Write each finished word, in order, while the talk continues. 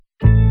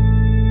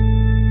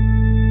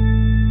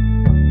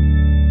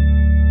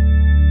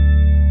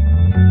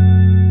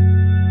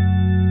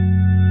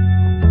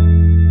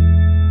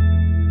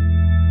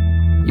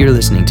You're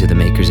listening to the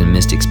Makers and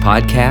Mystics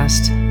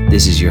podcast.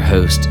 This is your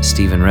host,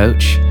 Stephen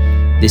Roach.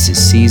 This is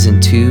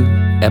Season 2,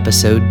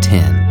 Episode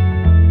 10.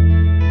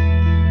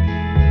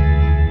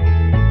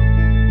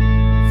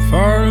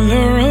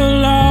 Farther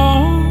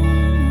along.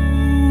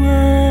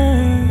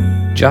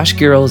 Josh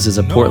Garrels is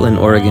a Portland,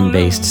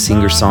 Oregon-based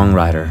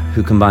singer-songwriter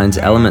who combines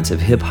elements of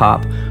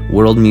hip-hop,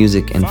 world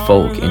music, and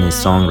folk in his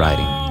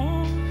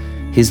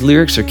songwriting. His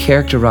lyrics are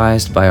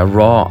characterized by a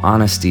raw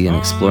honesty in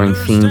exploring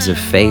themes of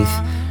faith,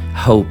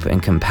 hope,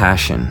 and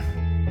compassion.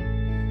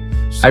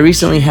 I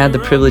recently had the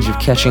privilege of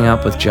catching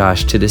up with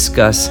Josh to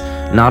discuss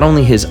not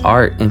only his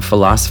art and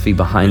philosophy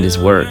behind his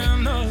work,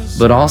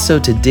 but also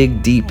to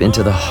dig deep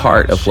into the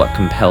heart of what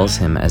compels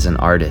him as an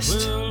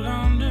artist.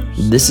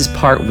 This is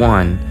part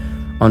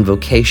 1 on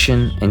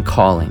vocation and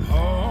calling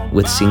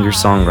with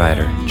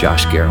singer-songwriter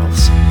Josh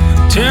Garrels.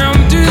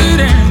 Tempted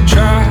and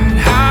tried,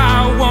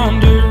 I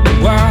wonder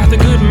why the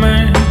good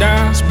man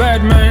dies,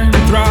 bad man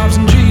thrives,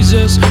 and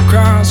Jesus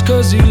cries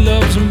 'cause he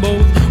loves them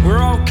both. We're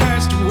all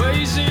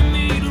castaways in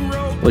need of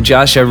rope. Well,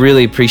 Josh, I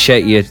really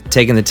appreciate you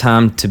taking the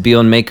time to be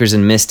on Makers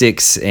and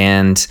Mystics,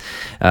 and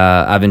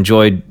I've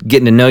enjoyed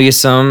getting to know you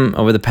some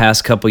over the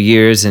past couple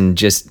years, and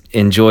just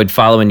enjoyed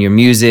following your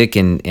music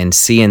and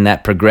seeing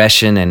that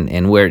progression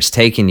and where it's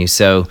taken you.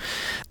 So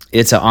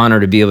it's an honor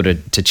to be able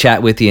to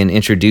chat with you and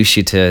introduce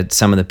you to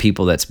some of the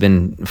people that's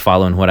been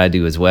following what I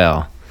do as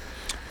well.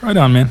 Right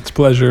on, man. It's a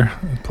pleasure.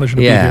 To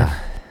be here.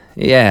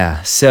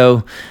 Yeah.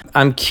 So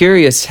I'm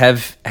curious,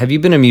 have you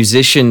been a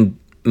musician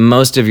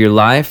most of your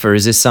life, or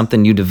is this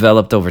something you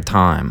developed over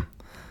time?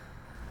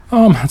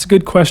 That's a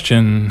good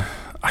question.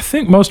 I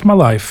think most of my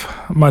life.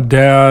 My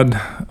dad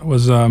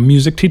was a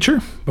music teacher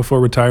before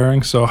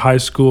retiring, so high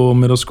school,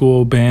 middle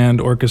school,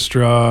 band,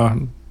 orchestra,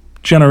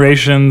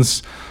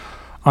 generations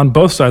on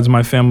both sides of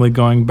my family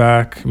going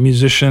back.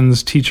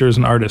 Musicians, teachers,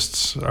 and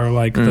artists are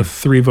like the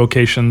three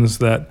vocations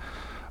that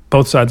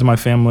both sides of my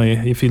family,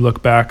 if you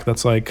look back,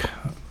 that's like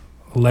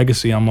a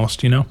legacy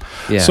almost, you know?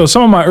 Yeah. So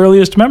some of my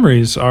earliest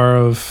memories are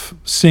of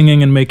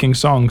singing and making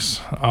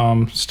songs,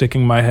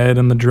 sticking my head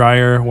in the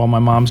dryer while my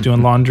mom's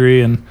doing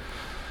laundry and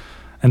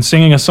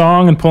singing a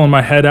song and pulling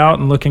my head out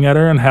and looking at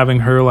her and having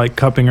her like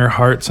cupping her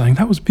heart saying,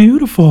 "That was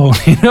beautiful."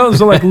 You know,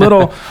 so like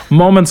little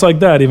moments like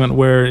that, even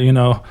where, you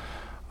know,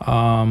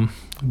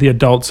 the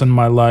adults in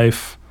my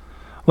life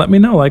let me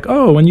know, like,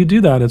 "Oh, when you do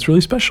that, it's really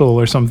special,"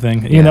 or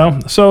something, you know?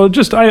 So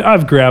just,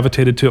 I've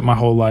gravitated to it my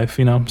whole life,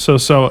 you know?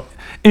 So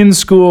in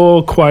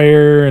school,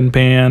 choir and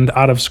band,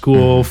 out of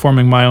school,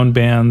 forming my own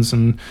bands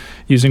and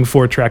using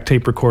 4-track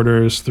tape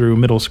recorders through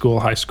middle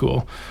school, high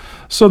school.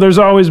 So there's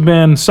always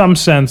been some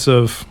sense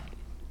of,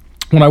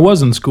 when I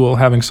was in school,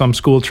 having some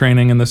school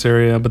training in this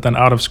area, but then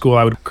out of school,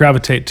 I would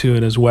gravitate to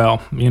it as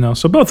well, you know?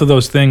 So both of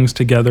those things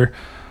together,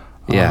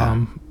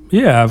 I've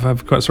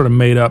sort of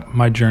made up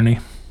my journey.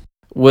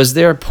 Was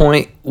there a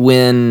point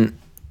when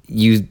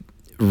you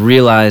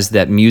realized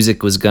that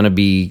music was going to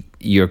be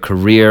your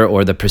career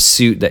or the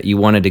pursuit that you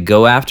wanted to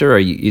go after? Or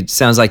it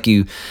sounds like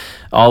you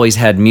always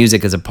had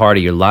music as a part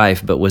of your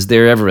life, but was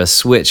there ever a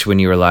switch when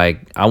you were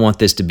like, I want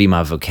this to be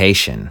my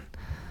vocation?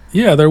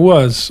 Yeah, there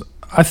was.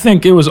 I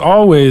think it was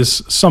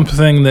always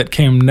something that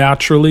came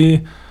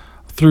naturally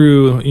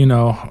through, you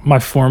know, my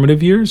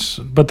formative years,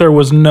 but there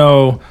was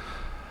no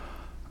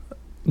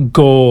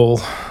goal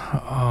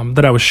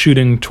that I was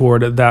shooting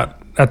toward at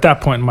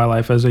that point in my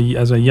life as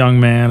a young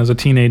man, as a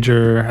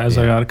teenager, as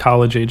a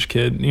college age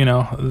kid, you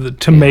know,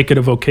 to make it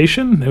a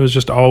vocation. It was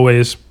just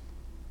always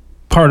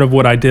part of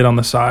what I did on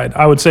the side.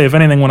 I would say, if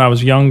anything, when I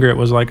was younger, it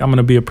was like, I'm going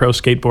to be a pro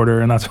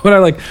skateboarder. And that's what I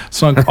like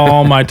sunk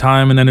all my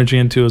time and energy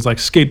into, is like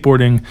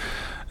skateboarding.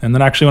 And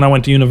then actually when I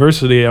went to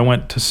university, I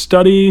went to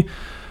study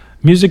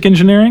music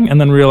engineering and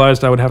then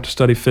realized I would have to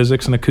study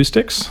physics and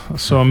acoustics.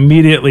 So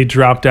immediately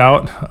dropped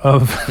out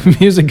of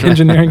music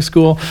engineering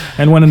school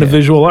and went into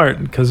visual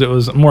art because it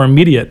was more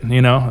immediate,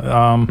 you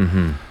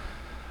know?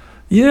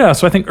 Yeah,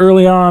 so I think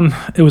early on,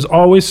 it was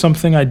always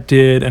something I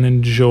did and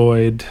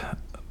enjoyed,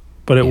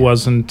 but it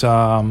wasn't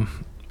an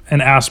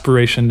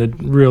aspiration to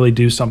really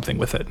do something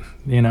with it,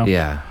 you know?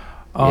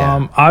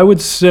 I would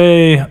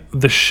say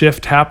the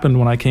shift happened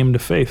when I came to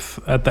faith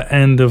at the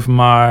end of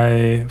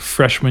my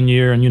freshman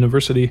year in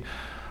university.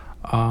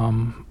 I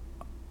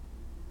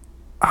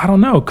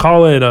don't know,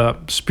 call it a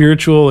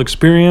spiritual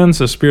experience,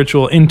 a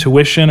spiritual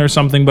intuition or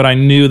something, but I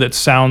knew that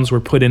sounds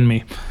were put in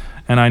me,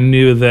 and I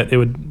knew that it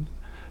would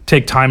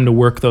take time to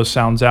work those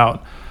sounds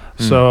out.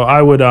 So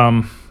I would,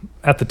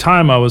 at the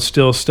time I was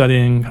still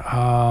studying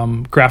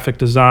graphic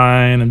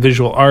design and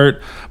visual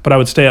art, but I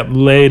would stay up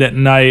late at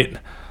night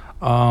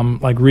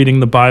like reading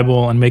the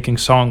Bible and making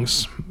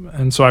songs.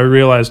 And so I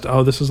realized,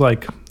 this is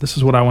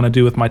what I want to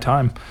do with my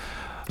time.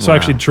 So I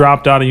actually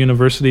dropped out of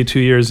university 2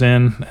 years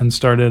in and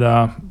started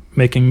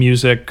making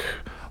music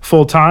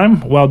full time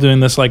while doing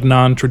this like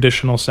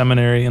non-traditional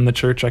seminary in the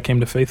church I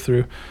came to faith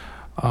through.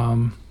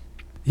 And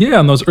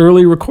those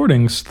early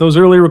recordings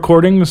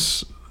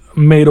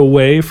made a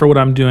way for what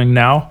I'm doing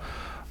now.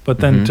 But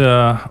then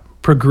to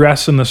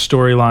progress in the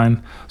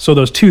storyline. So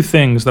those two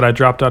things that I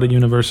dropped out of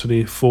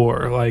university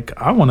for, like,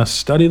 I want to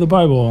study the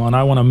Bible and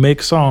I want to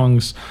make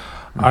songs.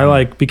 I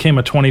like became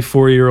a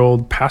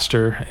 24-year-old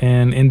pastor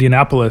in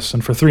Indianapolis,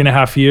 and for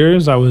 3.5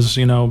 years I was,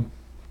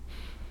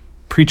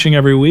 preaching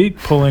every week,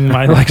 pulling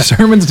my like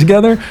sermons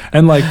together,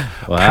 and like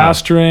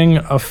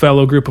pastoring a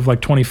fellow group of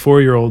like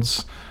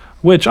 24-year-olds,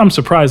 which I'm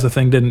surprised the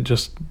thing didn't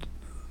just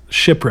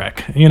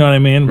shipwreck. You know what I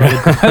mean? By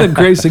the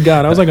grace of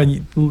God, I was like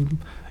a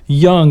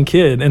young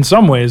kid in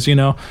some ways,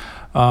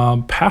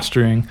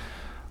 pastoring.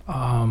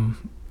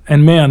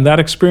 And man, that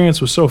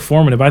experience was so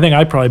formative. I think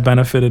I probably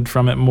benefited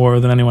from it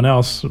more than anyone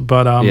else.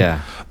 But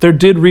there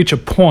did reach a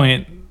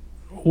point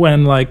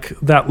when like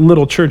that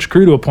little church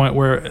grew to a point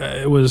where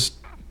it was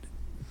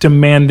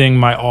demanding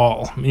my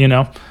all,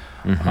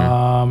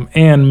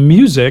 and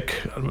music.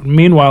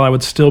 Meanwhile, I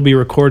would still be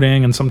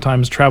recording and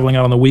sometimes traveling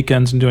out on the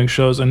weekends and doing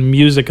shows, and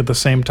music at the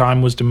same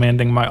time was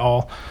demanding my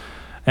all.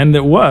 And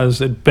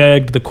it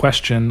begged the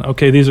question,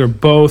 okay, these are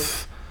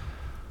both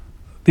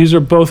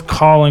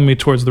calling me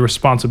towards the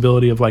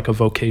responsibility of like a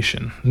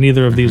vocation.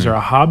 Neither of these are a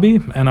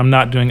hobby, and I'm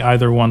not doing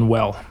either one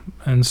well.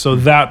 And so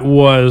that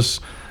was,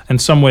 in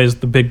some ways,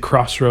 the big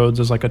crossroads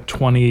as like a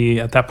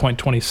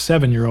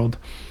 27-year-old.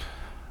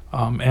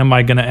 Am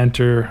I going to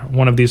enter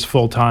one of these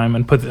full time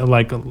and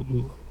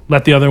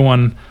let the other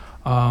one,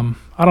 I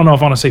don't know if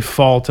I want to say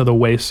fall to the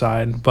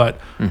wayside, but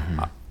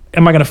am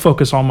I going to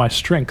focus all my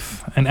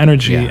strength and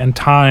energy and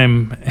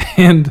time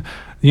and,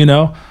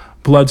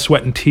 blood,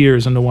 sweat, and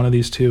tears into one of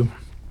these two?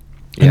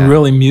 And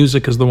really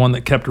music is the one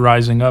that kept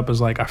rising up,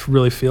 is like, I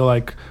really feel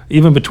like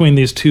even between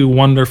these two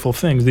wonderful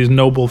things, these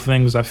noble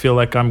things, I feel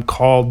like I'm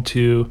called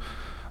to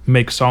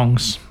make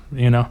songs.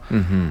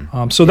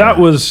 So that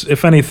was,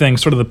 if anything,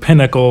 sort of the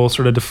pinnacle,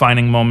 sort of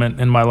defining moment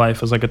in my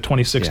life as like a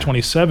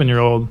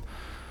 27-year-old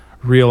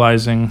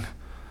realizing,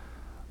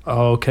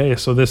 okay,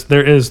 so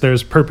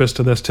there's purpose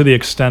to this, to the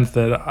extent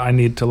that I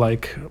need to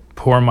like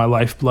pour my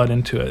lifeblood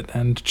into it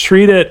and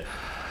treat it.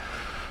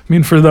 I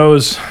mean, for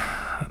those,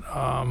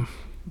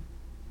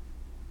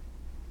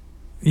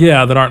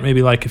 that aren't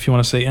maybe like, if you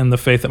want to say in the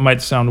faith, it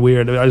might sound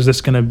weird. Is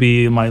this going to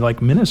be my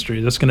like ministry?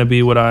 Is this going to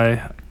be what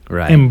I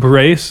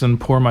embrace and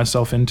pour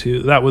myself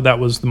into? That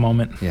was the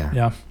moment.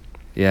 Yeah.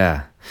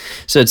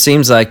 So it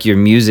seems like your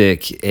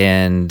music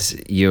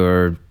and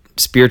your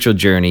spiritual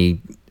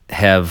journey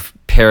have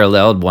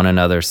paralleled one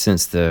another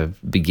since the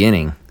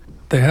beginning.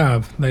 They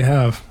have,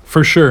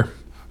 for sure.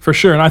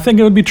 And I think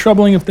it would be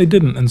troubling if they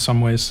didn't in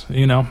some ways,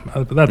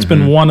 That's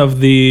been one of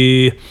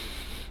the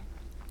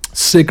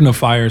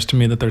signifiers to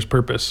me that there's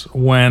purpose,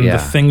 when the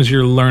things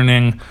you're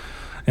learning,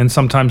 and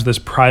sometimes this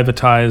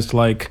privatized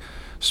like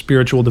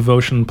spiritual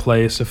devotion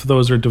place, if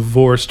those are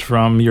divorced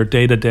from your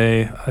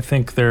day-to-day, I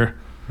think that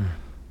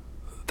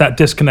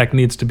disconnect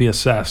needs to be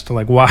assessed.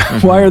 Like, why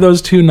are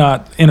those two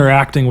not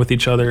interacting with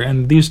each other?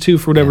 And these two,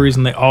 for whatever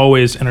reason, they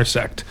always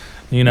intersect.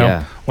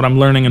 What I'm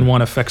learning in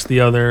one affects the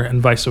other, and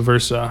vice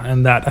versa.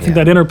 And that, I think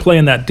that interplay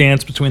and that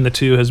dance between the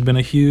two has been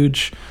a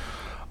huge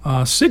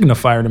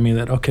signifier to me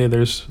that, okay,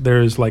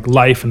 there's like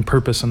life and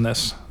purpose in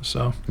this.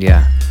 So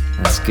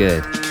that's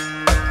good.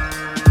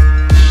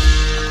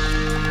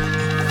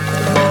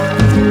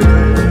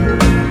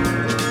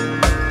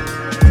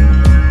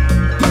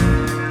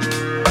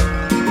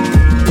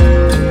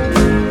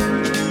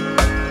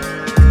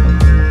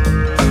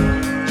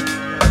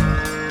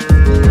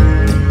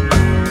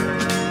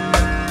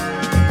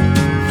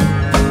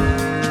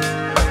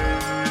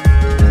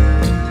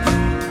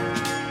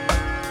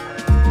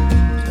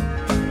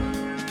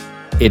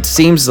 It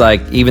seems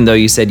like, even though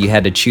you said you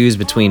had to choose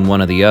between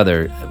one or the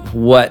other,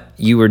 what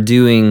you were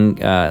doing,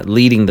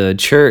 leading the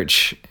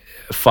church,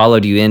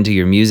 followed you into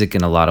your music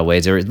in a lot of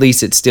ways, or at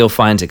least it still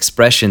finds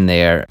expression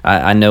there.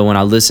 I know when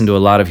I listen to a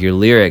lot of your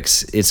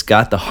lyrics, it's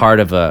got the heart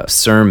of a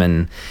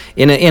sermon.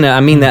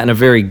 I mean that in a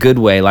very good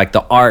way, like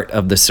the art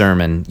of the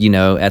sermon,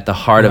 at the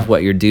heart of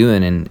what you're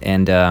doing.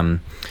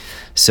 And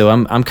so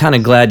I'm kind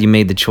of glad you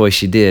made the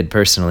choice you did,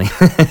 personally.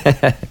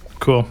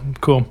 Cool.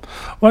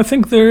 Well, I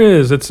think there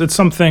is. It's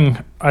something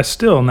I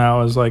still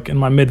now, as like in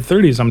my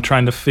mid-30s, I'm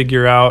trying to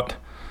figure out,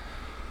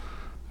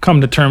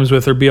 come to terms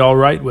with, or be all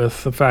right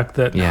with the fact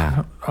that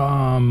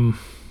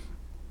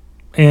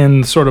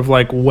in sort of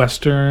like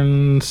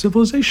Western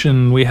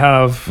civilization, we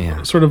have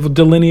sort of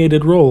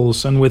delineated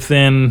roles, and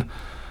within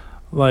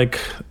like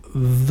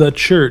the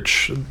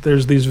church,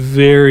 there's these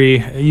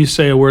you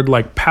say a word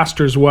like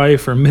pastor's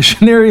wife or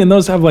missionary, and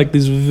those have like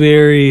these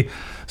very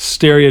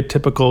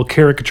stereotypical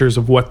caricatures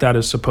of what that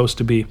is supposed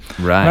to be.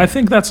 Right. And I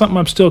think that's something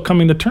I'm still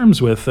coming to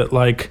terms with, that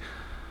like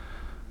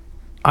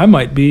I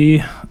might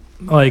be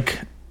like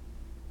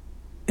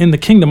in the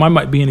kingdom, I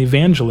might be an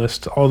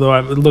evangelist, although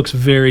it looks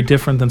very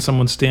different than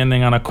someone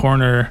standing on a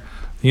corner,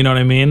 you know what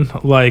I mean?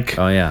 Like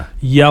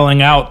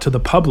yelling out to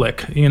the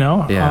public,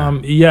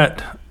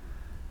 yet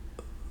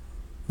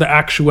the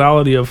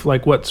actuality of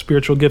like what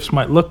spiritual gifts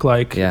might look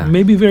like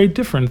may be very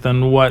different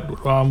than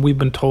what we've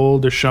been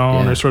told or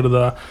shown, or sort of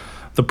the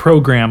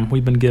program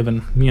we've been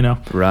given,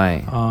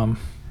 Right.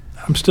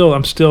 I'm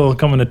still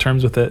coming to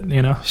terms with it,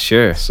 you know?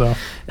 Sure. So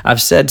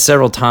I've said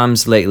several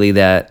times lately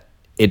that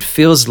it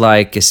feels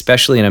like,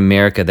 especially in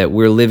America, that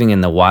we're living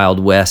in the wild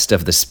west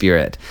of the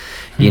spirit.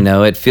 You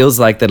know, it feels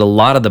like that a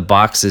lot of the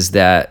boxes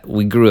that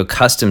we grew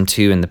accustomed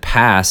to in the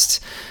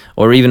past,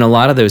 or even a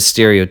lot of those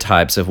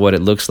stereotypes of what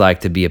it looks like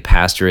to be a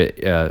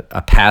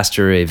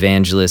pastor,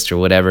 evangelist, or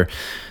whatever,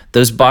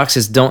 those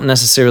boxes don't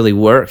necessarily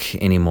work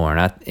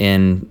anymore.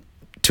 And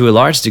to a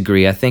large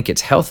degree, I think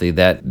it's healthy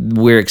that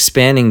we're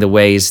expanding the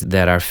ways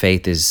that our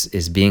faith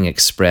is being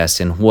expressed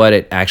and what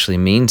it actually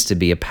means to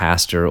be a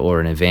pastor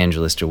or an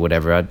evangelist or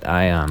whatever.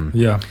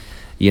 yeah.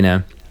 You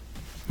know,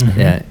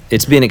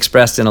 it's being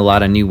expressed in a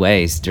lot of new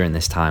ways during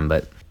this time.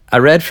 But I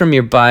read from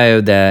your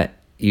bio that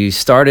you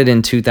started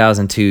in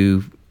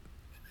 2002,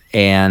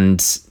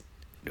 and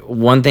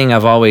one thing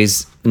I've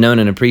always known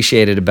and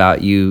appreciated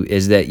about you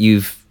is that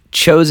you've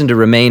chosen to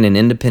remain an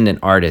independent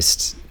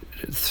artist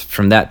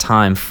from that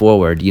time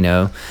forward, you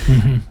know,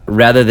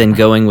 rather than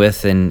going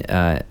with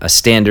a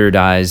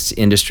standardized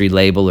industry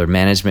label or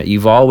management.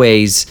 You've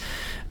always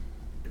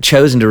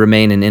chosen to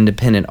remain an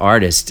independent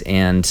artist,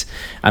 and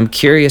I'm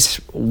curious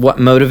what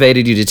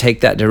motivated you to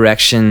take that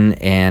direction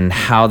and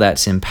how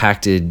that's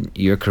impacted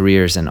your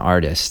career as an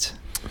artist.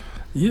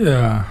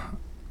 Yeah.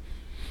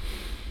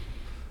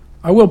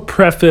 I will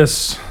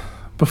preface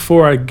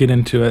before I get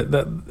into it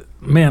that,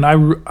 man,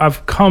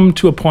 I've come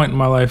to a point in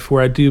my life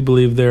where I do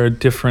believe there are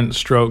different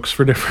strokes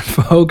for different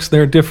folks.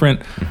 There are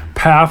different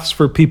paths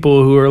for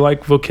people who are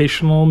like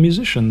vocational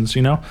musicians,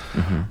 you know?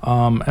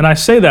 And I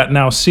say that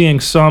now seeing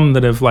some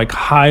that have like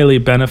highly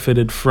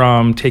benefited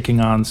from taking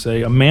on,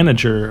 say, a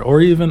manager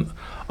or even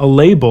a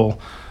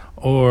label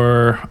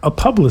or a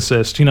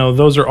publicist. You know,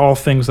 those are all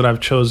things that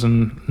I've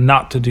chosen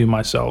not to do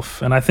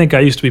myself. And I think I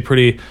used to be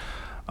pretty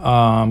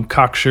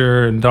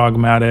cocksure and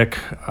dogmatic,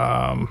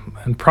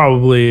 and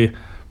probably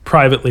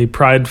privately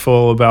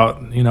prideful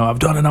about, you know, I've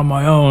done it on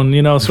my own,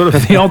 you know, sort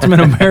of the ultimate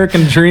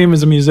American dream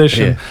as a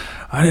musician. Yeah.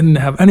 I didn't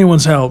have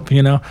anyone's help,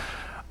 you know.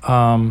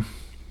 So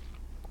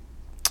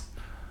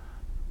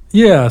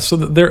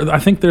I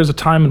think there's a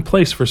time and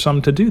place for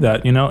some to do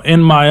that, you know.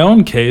 In my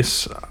own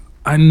case,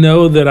 I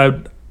know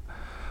that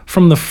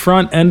from the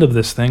front end of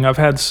this thing, I've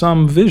had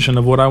some vision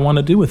of what I want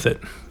to do with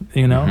it,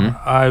 you know.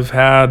 I've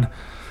had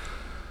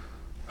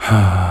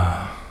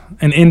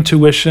an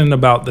intuition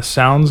about the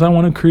sounds I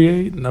want to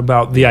create, and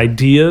about the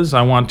ideas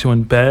I want to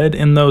embed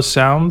in those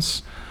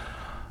sounds.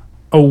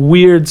 A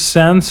weird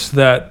sense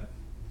that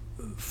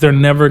they're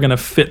never going to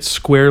fit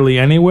squarely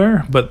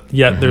anywhere, but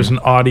yet there's an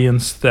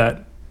audience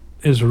that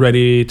is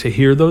ready to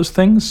hear those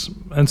things.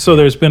 And so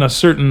there's been a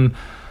certain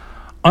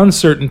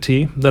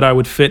uncertainty that I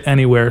would fit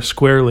anywhere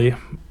squarely,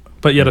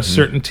 but yet a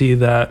certainty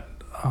that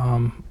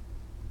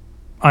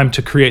I'm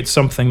to create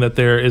something that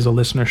there is a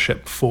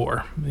listenership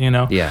for, you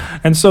know? Yeah.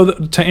 And so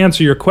to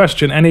answer your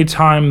question,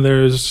 anytime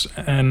there's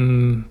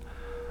an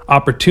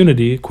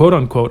opportunity, quote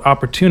unquote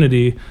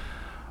opportunity,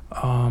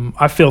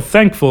 I feel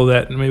thankful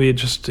that maybe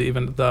just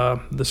even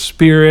the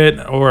spirit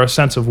or a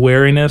sense of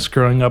wariness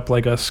growing up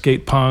like a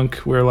skate punk,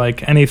 where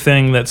like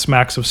anything that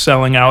smacks of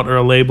selling out or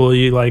a label,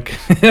 you like,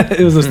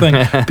 it was this thing,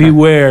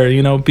 beware,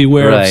 you know,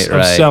 beware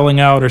of selling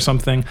out or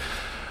something.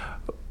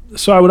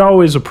 So I would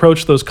always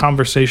approach those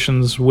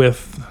conversations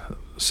with,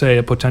 say,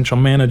 a potential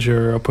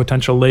manager or a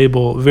potential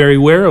label very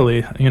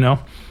warily, you know,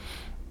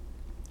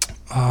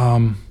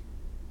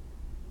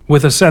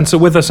 with a sense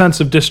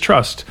of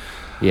distrust.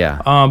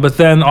 Yeah. But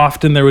then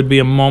often there would be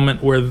a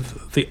moment where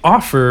the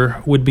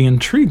offer would be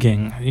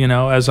intriguing, you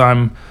know, as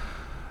I'm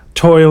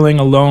toiling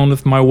alone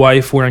with my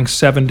wife, wearing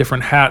 7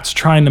 different hats,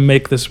 trying to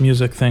make this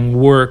music thing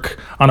work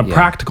on a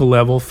practical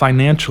level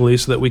financially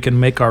so that we can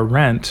make our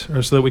rent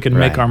or so that we can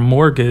make our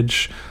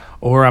mortgage,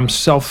 or I'm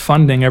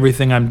self-funding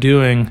everything I'm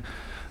doing,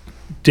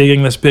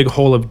 digging this big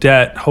hole of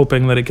debt,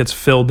 hoping that it gets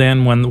filled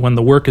in when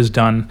the work is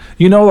done.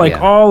 You know, like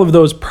all of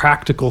those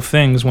practical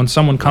things, when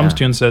someone comes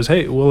to you and says,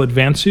 hey, we'll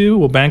advance you,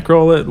 we'll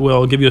bankroll it,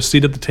 we'll give you a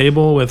seat at the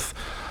table with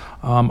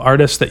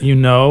artists that you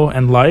know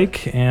and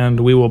like,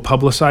 and we will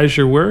publicize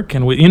your work,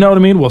 and you know what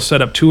I mean? We'll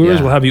set up tours,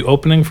 we'll have you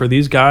opening for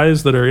these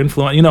guys that are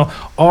influential, you know,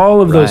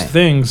 all of those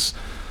things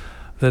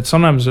that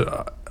sometimes...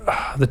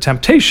 the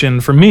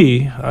temptation for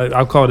me,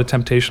 I'll call it a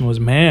temptation, was,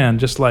 man,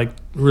 just like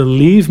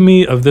relieve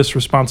me of this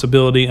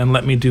responsibility and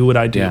let me do what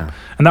I do. Yeah.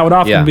 And that would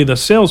often be the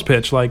sales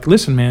pitch, like,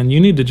 listen, man, you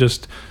need to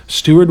just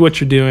steward what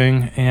you're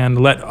doing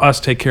and let us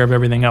take care of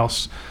everything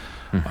else,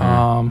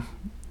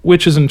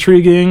 which is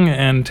intriguing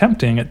and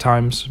tempting at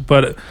times.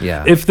 But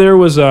if there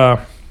was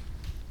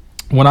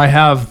when I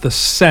have the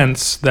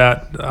sense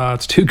that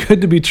it's too good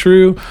to be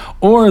true,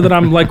 or that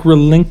I'm like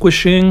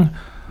relinquishing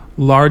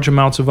large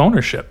amounts of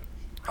ownership,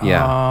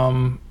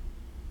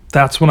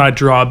 that's when I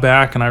draw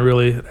back and I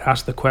really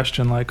ask the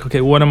question, like,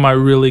 okay, what am I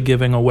really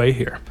giving away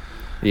here?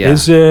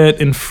 Is it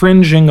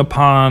infringing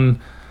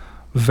upon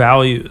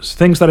values,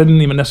 things that I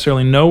didn't even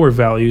necessarily know were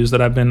values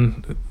that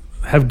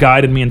have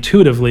guided me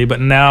intuitively,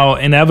 but now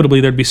inevitably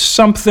there'd be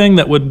something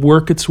that would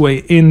work its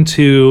way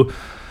into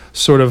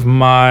sort of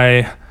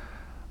my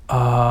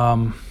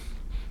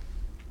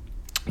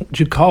what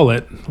you call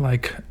it,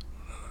 like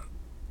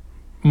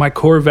my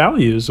core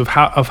values of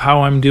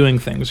how I'm doing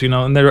things,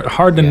 and they're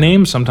hard to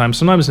name sometimes.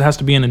 Sometimes it has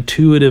to be an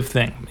intuitive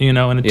thing,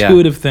 an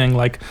intuitive thing,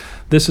 like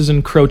this is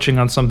encroaching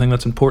on something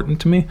that's important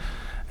to me,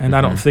 and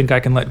I don't think I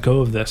can let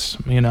go of this,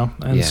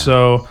 And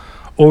so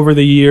over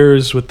the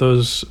years with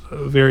those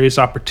various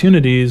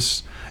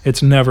opportunities,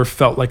 it's never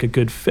felt like a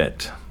good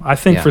fit. I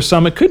think for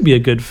some it could be a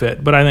good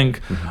fit, but I think,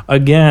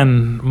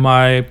 again,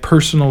 my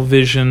personal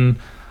vision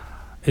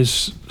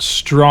is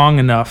strong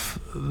enough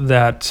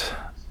that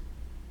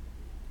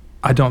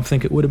I don't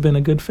think it would have been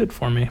a good fit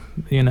for me,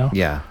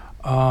 Yeah.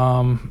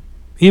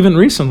 Even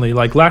recently,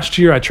 like last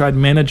year, I tried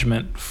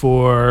management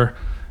for,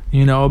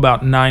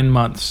 about 9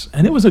 months,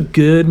 and it was a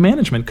good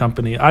management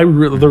company. It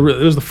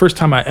was the first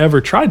time I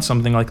ever tried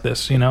something like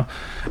this,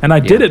 and I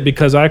did it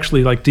because I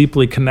actually like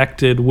deeply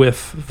connected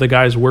with the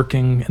guys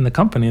working in the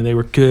company. They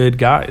were good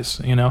guys,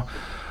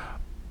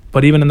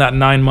 But even in that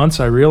 9 months,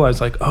 I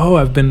realized like,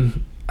 I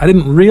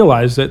didn't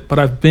realize it, but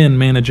I've been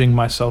managing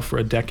myself for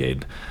a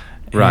decade.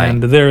 Right.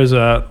 And there is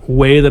a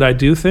way that I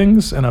do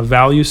things and a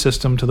value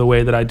system to the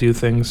way that I do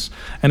things.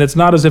 And it's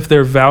not as if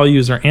their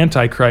values are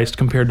antichrist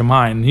compared to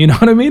mine. You know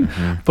what I mean?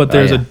 But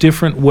there's a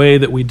different way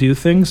that we do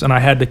things. And I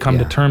had to come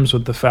to terms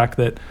with the fact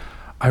that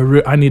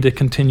I need to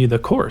continue the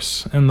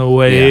course in the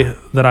way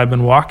that I've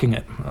been walking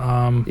it.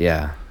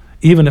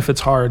 Even if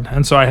it's hard.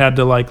 And so I had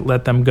to like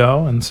let them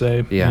go and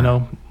say,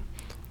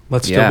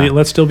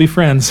 let's still be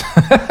friends. So,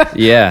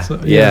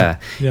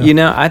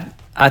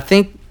 I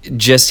think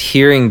just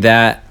hearing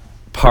that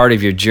part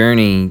of your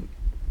journey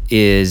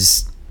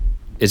is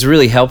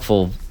really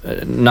helpful,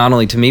 not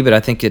only to me, but I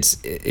think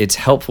it's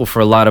helpful for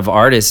a lot of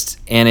artists,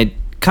 and it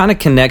kind of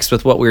connects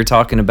with what we were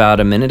talking about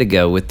a minute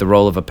ago with the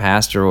role of a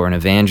pastor or an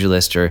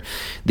evangelist, or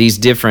these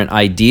different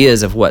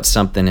ideas of what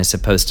something is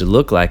supposed to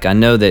look like. I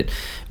know that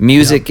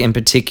music in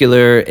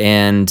particular,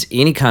 and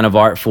any kind of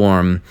art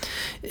form,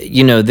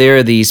 there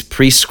are these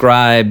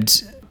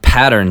prescribed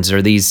patterns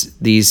or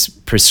these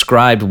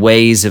prescribed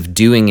ways of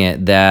doing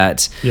it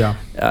that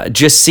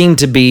just seem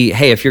to be,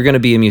 hey, if you're going to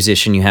be a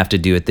musician, you have to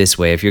do it this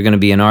way. If you're going to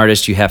be an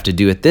artist, you have to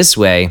do it this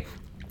way.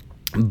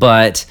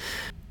 But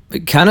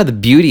kind of the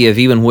beauty of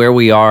even where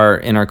we are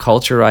in our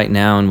culture right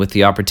now, and with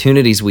the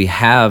opportunities we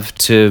have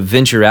to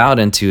venture out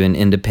into an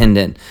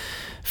independent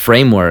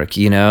framework,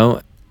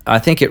 I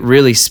think it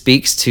really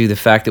speaks to the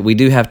fact that we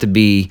do have to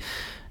be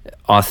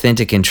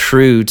authentic and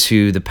true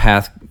to the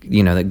path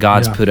that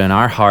God's put in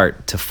our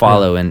heart to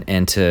follow,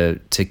 and to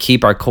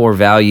keep our core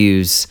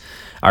values,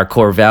 It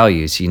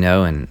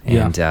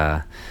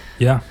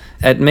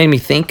made me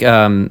think,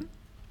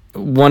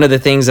 one of the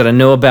things that I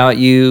know about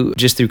you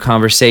just through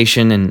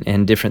conversation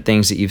and different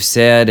things that you've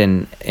said,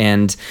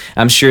 and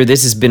I'm sure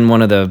this has been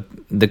one of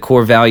the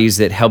core values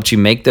that helped you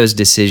make those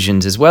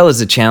decisions as well as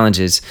the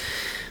challenges,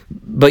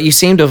 but you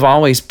seem to have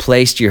always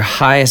placed your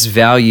highest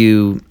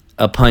value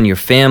upon your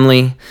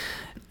family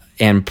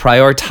and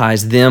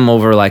prioritize them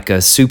over like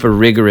a super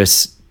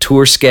rigorous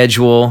tour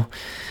schedule,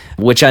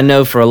 which I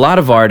know for a lot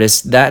of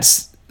artists,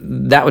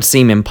 that would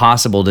seem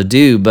impossible to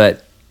do,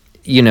 but,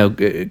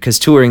 because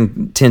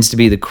touring tends to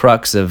be the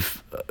crux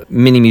of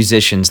many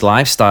musicians'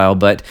 lifestyle,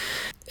 but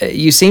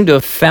you seem to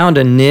have found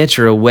a niche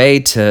or a way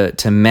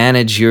to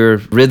manage your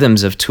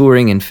rhythms of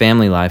touring and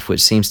family life,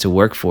 which seems to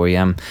work for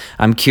you.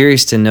 I'm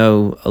curious to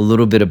know a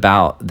little bit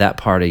about that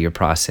part of your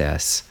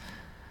process.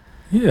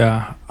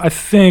 Yeah, I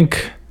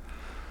think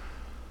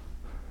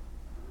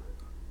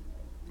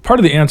part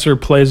of the answer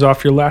plays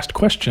off your last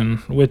question,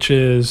 which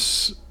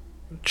is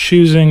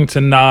choosing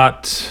to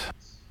not,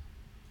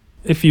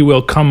 if you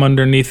will, come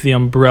underneath the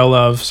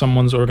umbrella of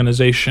someone's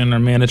organization or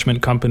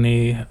management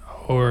company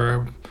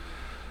or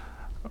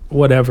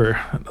whatever.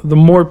 The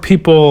more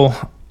people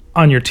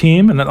on your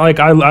team, and like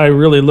I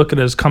really look at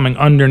it as coming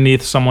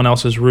underneath someone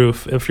else's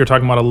roof, if you're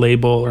talking about a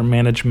label or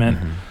management,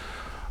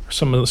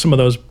 some of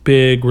those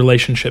big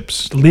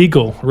relationships,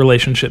 legal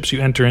relationships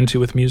you enter into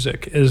with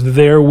music, is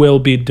there will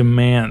be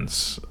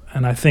demands.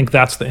 And I think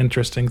that's the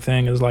interesting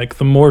thing, is like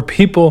the more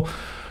people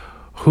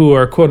who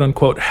are quote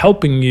unquote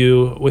helping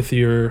you with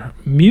your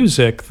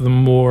music, the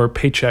more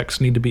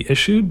paychecks need to be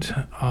issued.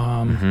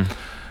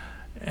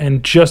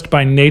 And just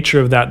by nature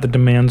of that, the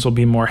demands will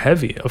be more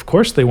heavy. Of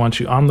course, they want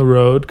you on the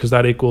road because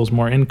that equals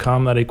more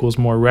income, that equals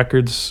more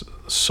records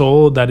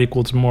sold, that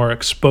equals more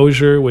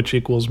exposure, which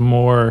equals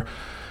more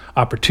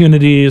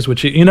opportunities,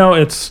 which,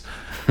 it's,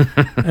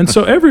 and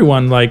so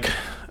everyone like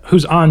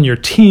who's on your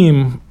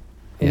team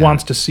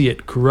wants to see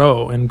it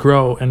grow and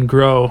grow and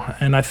grow.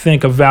 And I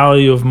think a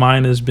value of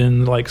mine has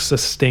been like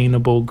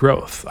sustainable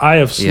growth. I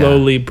have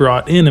slowly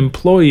brought in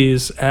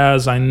employees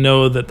as I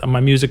know that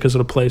my music is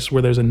at a place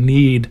where there's a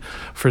need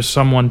for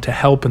someone to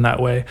help in that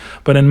way.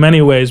 But in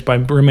many ways, by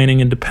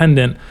remaining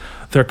independent,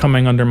 they're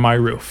coming under my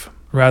roof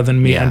rather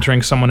than me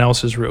entering someone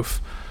else's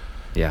roof.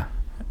 Yeah.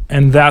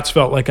 And that's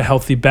felt like a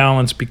healthy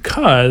balance,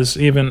 because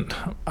even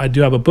I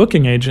do have a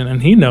booking agent,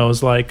 and he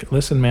knows, like,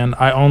 listen, man,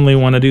 I only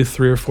want to do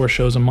 3 or 4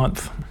 shows a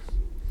month.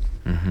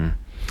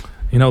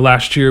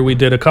 Last year we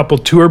did a couple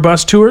tour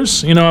bus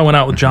tours. I went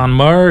out with John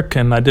Mark,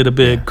 and I did a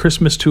big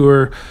Christmas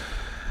tour.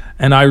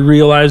 And I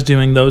realized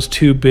doing those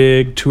 2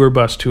 big tour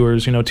bus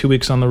tours, 2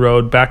 weeks on the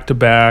road, back to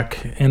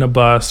back, in a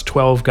bus,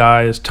 12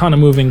 guys, ton of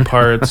moving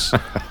parts,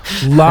 a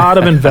lot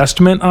of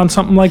investment on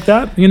something like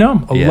that,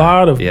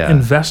 lot of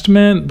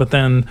investment, but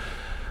then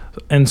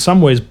in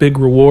some ways big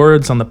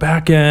rewards on the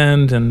back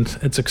end, and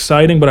it's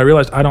exciting, but I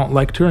realized I don't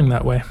like touring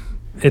that way.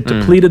 It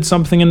depleted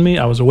something in me.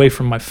 I was away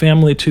from my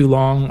family too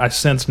long. I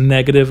sensed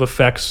negative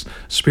effects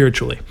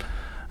spiritually.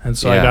 And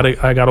so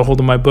I got a hold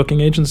of my booking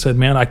agent and said,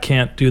 man, I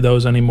can't do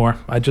those anymore.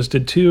 I just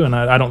did 2, and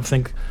I don't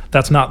think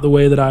that's not the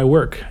way that I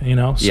work,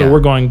 So we're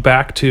going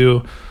back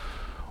to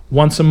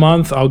once a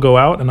month I'll go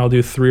out and I'll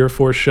do 3 or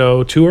 4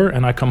 show tour,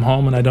 and I come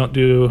home and I don't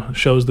do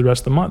shows the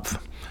rest of the month.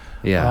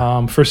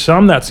 Yeah. For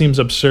some, that seems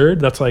absurd.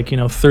 That's like,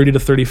 30 to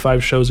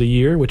 35 shows a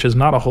year, which is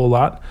not a whole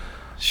lot.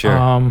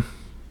 Sure.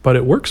 But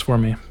it works for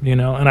me,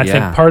 and I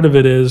think part of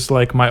it is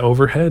like my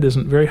overhead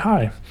isn't very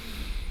high.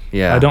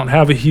 Yeah. I don't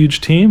have a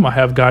huge team. I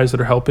have guys that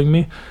are helping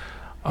me.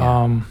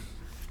 But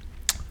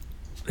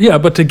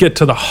to get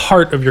to the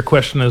heart of your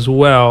question as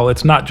well,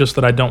 it's not just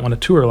that I don't want to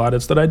tour a lot.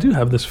 It's that I do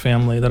have this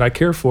family that I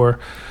care for.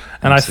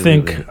 And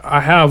Absolutely. I think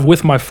I have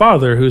with my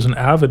father, who's an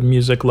avid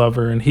music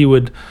lover, and he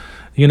would,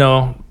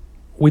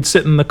 we'd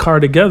sit in the car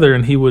together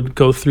and he would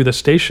go through the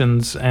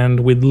stations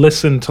and we'd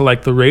listen to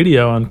like the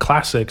radio and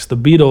classics, the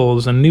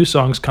Beatles and new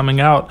songs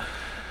coming out.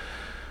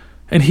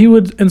 And he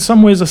would, in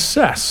some ways,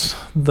 assess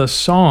the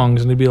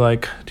songs, and he'd be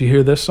like, do you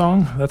hear this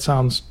song? That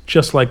sounds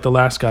just like the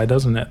last guy,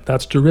 doesn't it?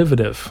 That's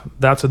derivative.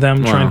 That's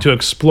them trying to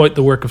exploit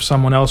the work of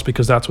someone else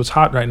because that's what's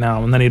hot right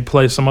now. And then he'd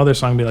play some other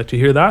song and be like, do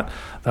you hear that?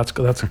 That's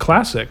a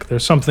classic.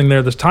 There's something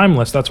there that's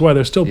timeless. That's why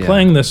they're still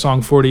playing this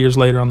song 40 years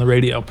later on the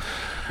radio.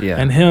 Yeah.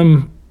 And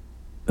him,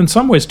 in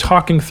some ways,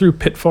 talking through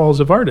pitfalls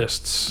of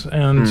artists.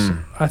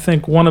 And I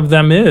think one of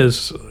them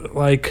is,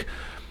 like,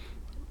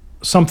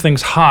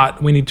 something's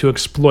hot, we need to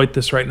exploit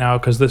this right now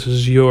because this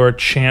is your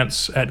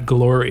chance at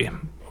glory,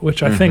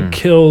 which I think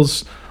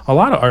kills a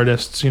lot of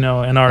artists, in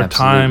our Absolutely.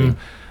 time.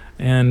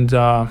 And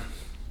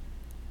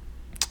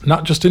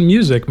not just in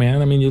music,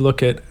 man. I mean, you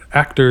look at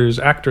actors,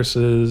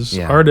 actresses,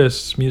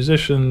 artists,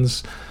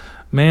 musicians,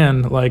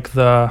 man, like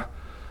the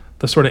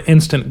sort of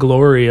instant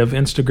glory of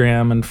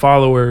Instagram and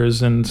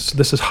followers, and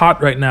this is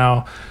hot right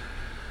now.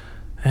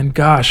 And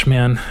gosh,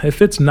 man,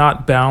 if it's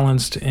not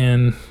balanced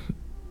in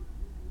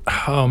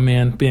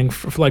being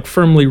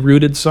firmly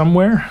rooted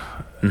somewhere.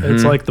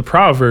 It's like the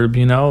proverb,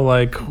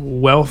 like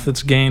wealth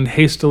that's gained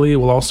hastily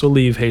will also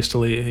leave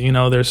hastily.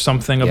 There's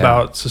something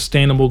about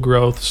sustainable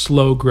growth,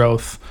 slow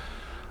growth,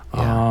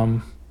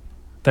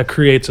 that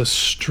creates a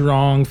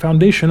strong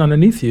foundation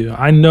underneath you.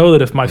 I know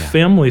that if my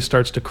family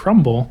starts to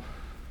crumble,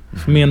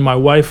 if me and my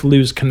wife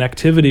lose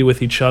connectivity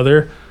with each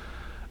other,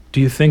 do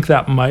you think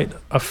that might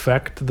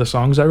affect the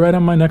songs I write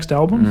on my next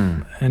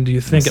album? And do you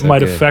think it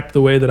might affect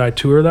the way that I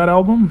tour that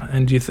album?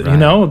 And do you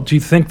do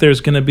you think there's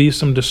going to be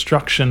some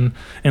destruction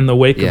in the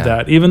wake of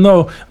that? Even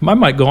though I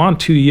might go on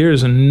 2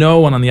 years and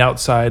no one on the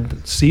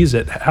outside sees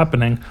it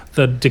happening,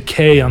 the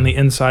decay on the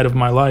inside of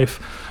my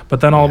life. But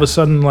then all of a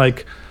sudden,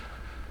 like,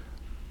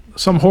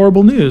 some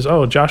horrible news.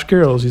 Oh, Josh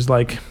Garrels, he's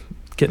like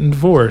getting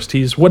divorced.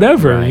 He's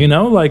whatever,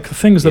 like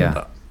things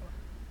that...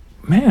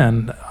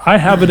 Man, I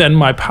have it in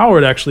my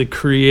power to actually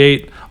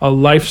create a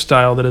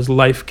lifestyle that is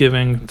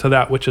life-giving to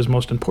that which is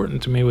most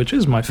important to me, which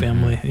is my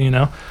family,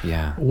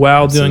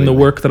 while doing the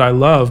work that I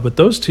love. But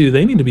those two,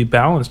 they need to be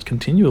balanced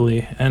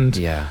continually. And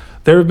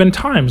there have been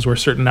times where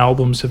certain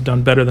albums have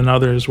done better than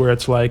others, where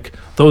it's like,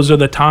 those are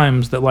the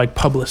times that like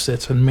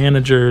publicists and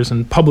managers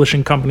and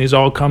publishing companies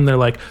all come. They're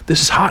like,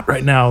 this is hot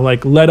right now.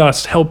 Like, let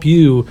us help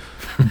you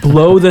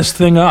blow this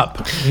thing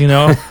up,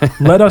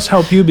 let us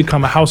help you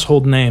become a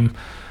household name.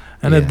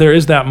 And there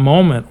is that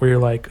moment where you're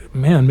like,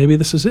 man, maybe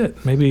this is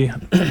it. Maybe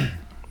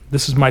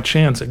this is my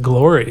chance at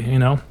glory,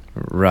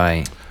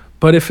 Right.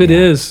 But if it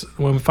is,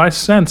 if I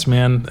sense,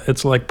 man,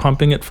 it's like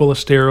pumping it full of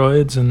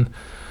steroids and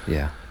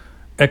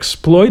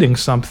exploiting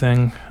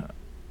something.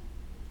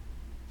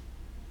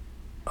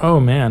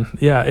 Oh, man.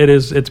 Yeah, it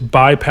is. It's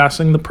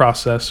bypassing the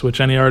process, which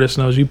any artist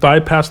knows. You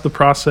bypass the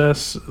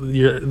process,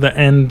 the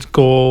end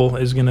goal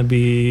is going to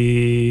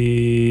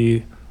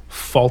be...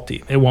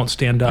 faulty. It won't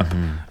stand up,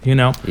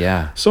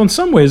 So in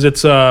some ways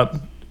it's a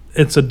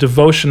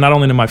devotion not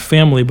only to my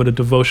family but a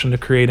devotion to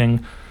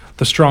creating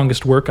the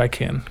strongest work I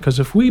can, because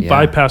if we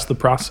bypass the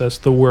process,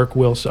 the work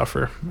will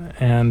suffer.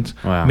 And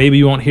maybe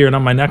you won't hear it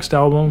on my next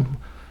album,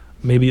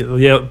 but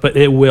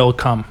it will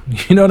come.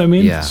 You know what I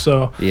mean?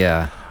 So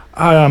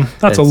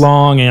that's a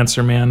long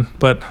answer, man,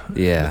 but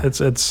it's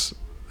it's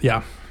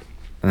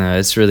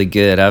really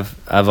good.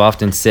 I've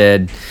often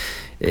said,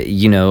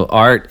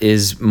 art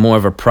is more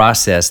of a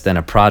process than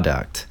a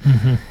product,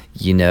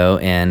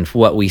 and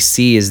what we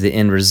see as the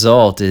end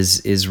result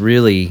is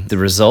really the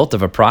result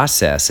of a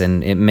process,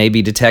 and it may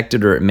be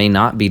detected or it may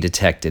not be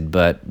detected,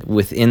 but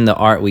within the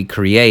art we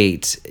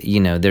create,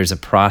 there's a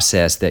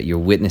process that you're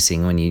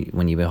witnessing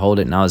when you behold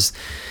it. And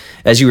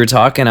as you were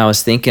talking, I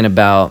was thinking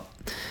about,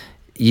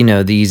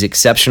 these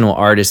exceptional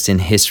artists in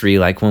history,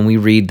 like when we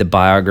read the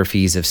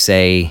biographies of,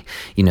 say,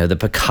 the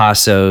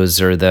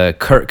Picassos or the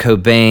Kurt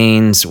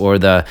Cobains or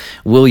the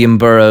William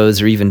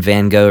Burroughs or even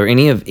Van Gogh or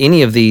any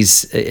of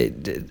these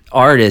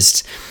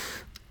artists,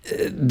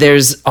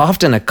 there's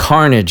often a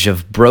carnage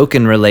of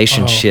broken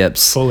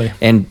relationships fully.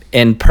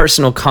 and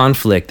personal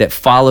conflict that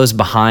follows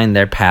behind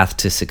their path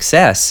to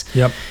success.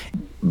 Yep.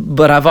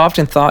 But I've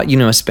often thought,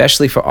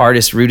 especially for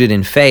artists rooted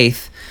in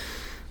faith,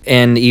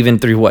 and even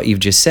through what you've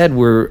just said,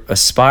 we're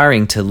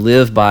aspiring to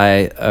live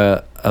by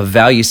a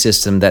value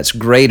system that's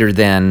greater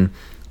than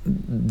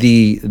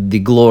the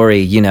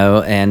glory,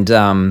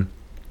 and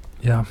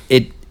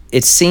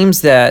it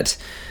seems that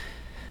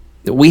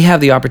we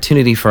have the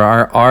opportunity for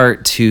our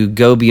art to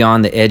go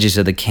beyond the edges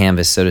of the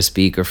canvas, so to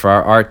speak, or for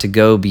our art to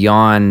go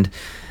beyond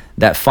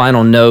that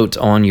final note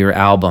on your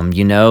album,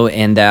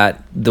 and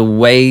that the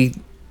way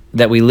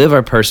that we live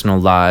our personal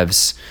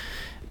lives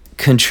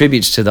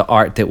contributes to the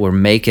art that we're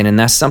making. And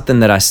that's something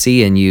that I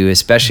see in you,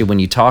 especially when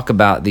you talk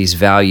about these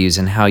values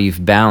and how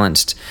you've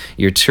balanced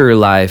your tour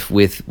life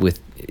with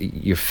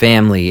your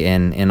family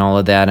and all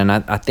of that. And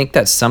I think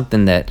that's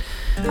something that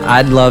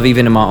I'd love,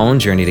 even in my own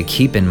journey, to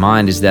keep in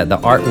mind, is that the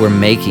art we're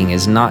making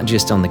is not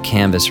just on the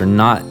canvas, or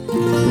not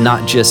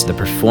just the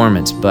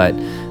performance, but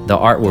the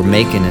art we're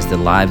making is the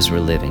lives we're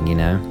living,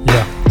 Yeah.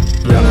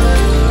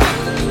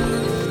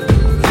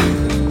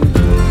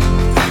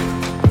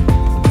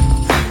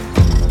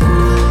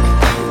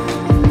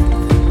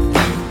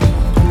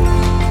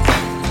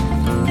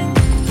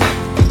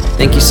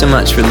 Thank you so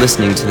much for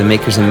listening to the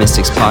Makers and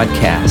Mystics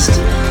podcast.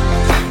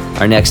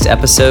 Our next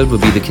episode will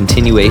be the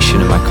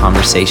continuation of my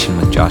conversation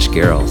with Josh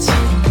Garrels.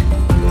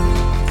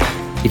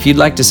 If you'd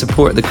like to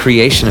support the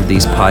creation of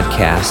these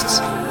podcasts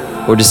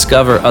or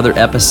discover other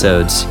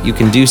episodes, you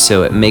can do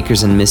so at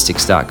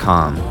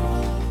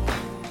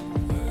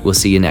makersandmystics.com. We'll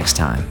see you next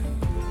time.